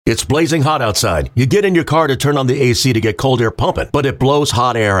It's blazing hot outside. You get in your car to turn on the AC to get cold air pumping, but it blows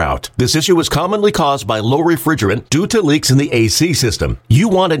hot air out. This issue is commonly caused by low refrigerant due to leaks in the AC system. You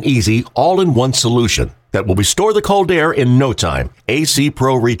want an easy, all-in-one solution that will restore the cold air in no time. AC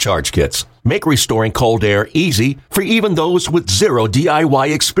Pro Recharge Kits make restoring cold air easy for even those with zero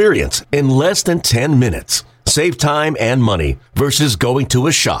DIY experience in less than 10 minutes. Save time and money versus going to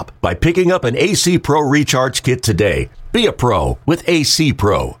a shop by picking up an AC Pro Recharge Kit today. Be a pro with AC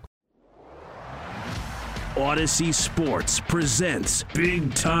Pro. Odyssey Sports presents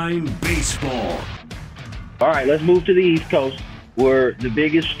Big Time Baseball. All right, let's move to the East Coast, where the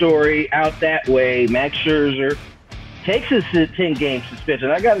biggest story out that way, Max Scherzer takes his 10-game suspension.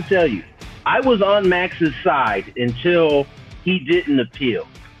 I got to tell you, I was on Max's side until he didn't appeal.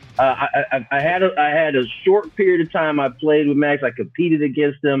 I had a short period of time I played with Max. I competed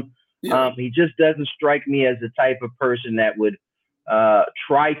against him. Yeah. He just doesn't strike me as the type of person that would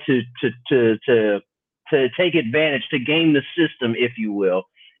try to take advantage, to game the system, if you will.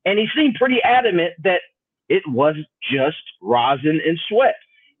 And he seemed pretty adamant that it was just rosin and sweat.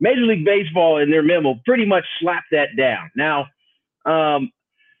 Major League Baseball, in their memo, pretty much slapped that down. Now, I'm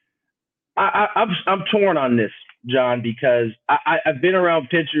torn on this, John, because I've been around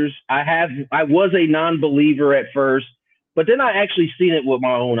pitchers. I was a non-believer at first, but then I actually seen it with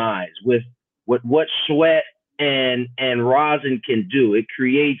my own eyes, with what sweat and rosin can do. It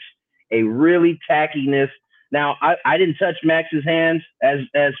creates a really tackiness. Now, I didn't touch Max's hands as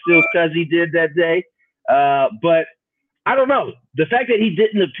Phil Cuzzy did that day, but I don't know. The fact that he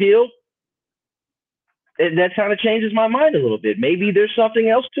didn't appeal, that kind of changes my mind a little bit. Maybe there's something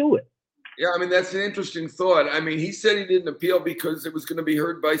else to it. Yeah, I mean, that's an interesting thought. I mean, he said he didn't appeal because it was going to be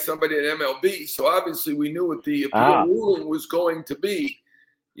heard by somebody at MLB. So obviously we knew what the appeal ruling was going to be.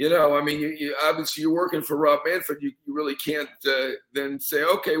 You know, I mean, you obviously you're working for Rob Manfred. You really can't then say,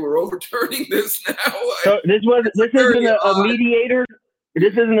 okay, we're overturning this now. So this isn't a mediator?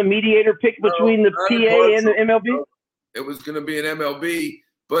 This isn't a mediator pick between the PA and the MLB? It was going to be an MLB.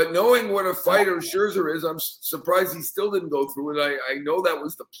 But knowing what a fighter Scherzer is, I'm surprised he still didn't go through it. I know that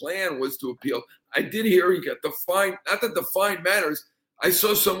was the plan, was to appeal. I did hear he got the fine. Not that the fine matters. I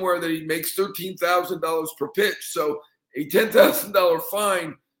saw somewhere that he makes $13,000 per pitch. So a $10,000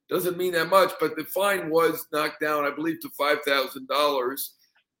 fine doesn't mean that much, but the fine was knocked down, I believe, to $5,000.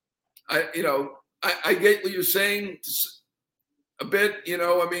 I get what you're saying a bit. You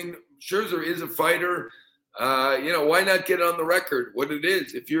know, I mean, Scherzer is a fighter. Why not get on the record what it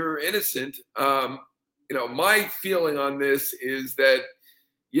is? If you're innocent, my feeling on this is that,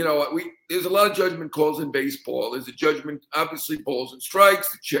 there's a lot of judgment calls in baseball. There's a judgment, obviously, balls and strikes,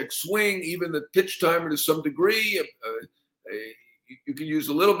 the check swing, even the pitch timer to some degree. You can use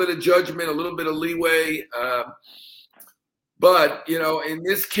a little bit of judgment, a little bit of leeway. But, in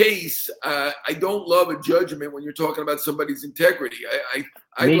this case, I don't love a judgment when you're talking about somebody's integrity. Me too.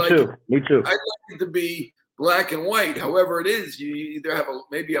 I'd like it to be black and white. However it is, you either have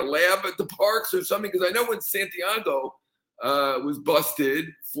maybe a lab at the parks or something. Because I know when Santiago was busted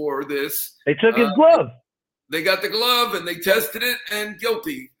for this. They took his glove. They got the glove and they tested it and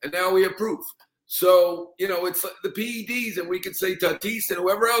guilty. And now we have proof. So, it's like the PEDs, and we could say Tatis and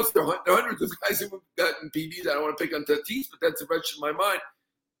whoever else. There are hundreds of guys who have gotten PEDs. I don't want to pick on Tatis, but that's fresh in my mind.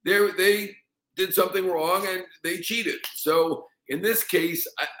 They did something wrong and they cheated. So in this case,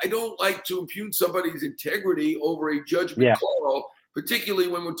 I don't like to impugn somebody's integrity over a judgment call, particularly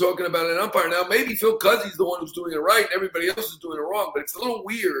when we're talking about an umpire. Now, maybe Phil Cuzzy's the one who's doing it right and everybody else is doing it wrong, but it's a little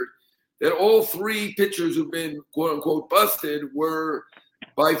weird that all three pitchers who've been, quote-unquote, busted were –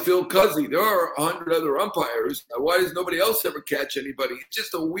 by Phil Cuzzy. There are 100 other umpires. Why does nobody else ever catch anybody? It's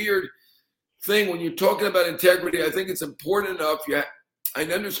just a weird thing when you're talking about integrity. I think it's important enough. I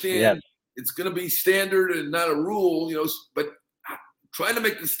understand it's going to be standard and not a rule, but trying to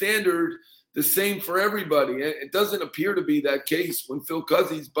make the standard the same for everybody. It doesn't appear to be that case when Phil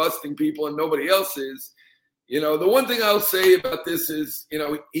Cuzzy's busting people and nobody else is. The one thing I'll say about this is,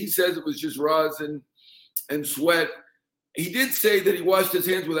 he says it was just rosin and sweat. He did say that he washed his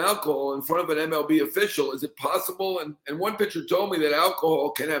hands with alcohol in front of an MLB official. Is it possible? And one pitcher told me that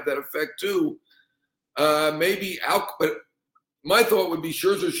alcohol can have that effect too. Maybe alcohol, but my thought would be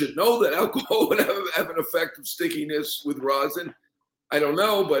Scherzer should know that alcohol would have an effect of stickiness with rosin. I don't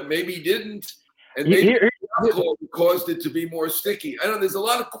know, but maybe he didn't. And maybe alcohol caused it to be more sticky. I don't know. There's a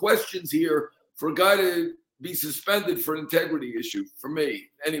lot of questions here for a guy to be suspended for an integrity issue, for me,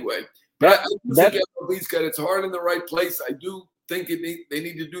 anyway. But I think MLB's got its heart in the right place. I do think they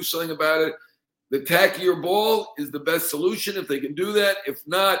need to do something about it. The tackier ball is the best solution if they can do that. If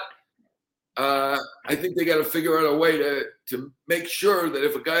not, I think they got to figure out a way to make sure that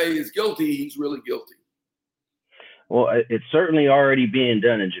if a guy is guilty, he's really guilty. Well, it's certainly already being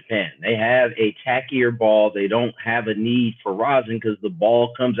done in Japan. They have a tackier ball. They don't have a need for rosin because the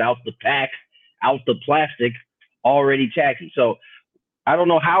ball comes out the pack, out the plastic, already tacky. So I don't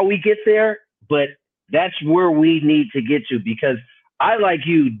know how we get there, but that's where we need to get to, because I, like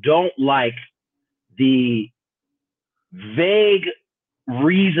you, don't like the vague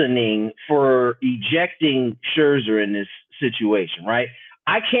reasoning for ejecting Scherzer in this situation, right?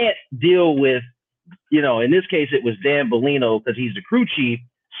 I can't deal with, in this case, it was Dan Bellino because he's the crew chief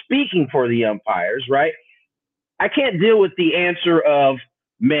speaking for the umpires, right? I can't deal with the answer of,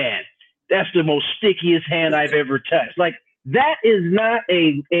 man, that's the most stickiest hand I've ever touched. Like, that is not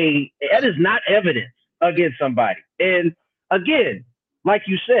that is not evidence against somebody. And again, like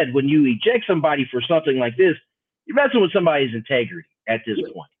you said, when you eject somebody for something like this, you're messing with somebody's integrity at this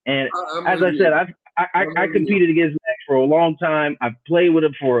point. And as I said, I competed against Max for a long time. I've played with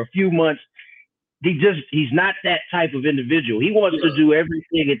him for a few months. He's not that type of individual. He wants to do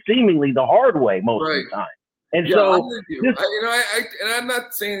everything, it's seemingly the hard way most of the time. And so, I'm with you. And I'm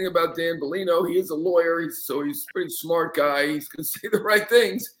not saying anything about Dan Bellino. He is a lawyer, so he's a pretty smart guy. He's going to say the right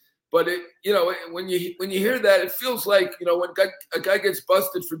things. But when you hear that, it feels like when a guy gets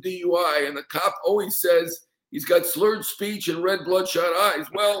busted for DUI, and the cop always says he's got slurred speech and red bloodshot eyes.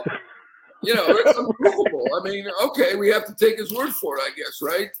 Well, that's unprovable. I mean, okay, we have to take his word for it, I guess,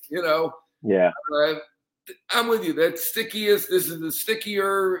 right? Yeah. I'm with you. That stickiest. This is the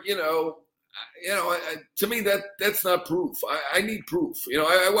stickier. To me, that's not proof. I need proof.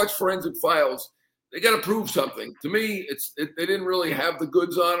 I watch Forensic Files. They got to prove something. To me, they didn't really have the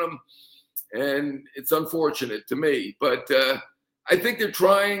goods on them, and it's unfortunate to me. But I think they're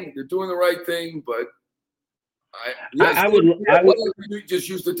trying. They're doing the right thing. But I would just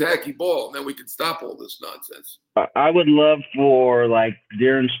use the tacky ball, and then we can stop all this nonsense. I would love for, like,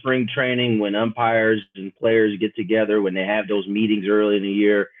 during spring training, when umpires and players get together, when they have those meetings early in the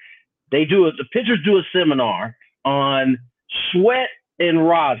year, the pitchers do a seminar on sweat and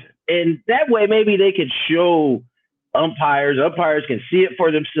rosin. And that way, maybe they could show umpires can see it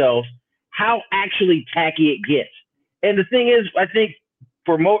for themselves, how actually tacky it gets. And the thing is, I think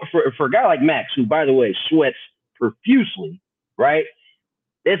for a guy like Max, who, by the way, sweats profusely, right?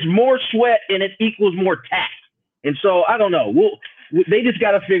 It's more sweat and it equals more tack. And so I don't know. They just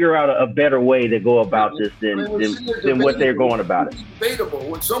got to figure out a better way to go about this than what they're going about it. It's debatable.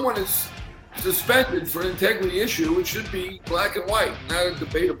 When someone is suspended for an integrity issue, it should be black and white, not a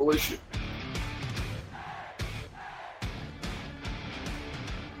debatable issue.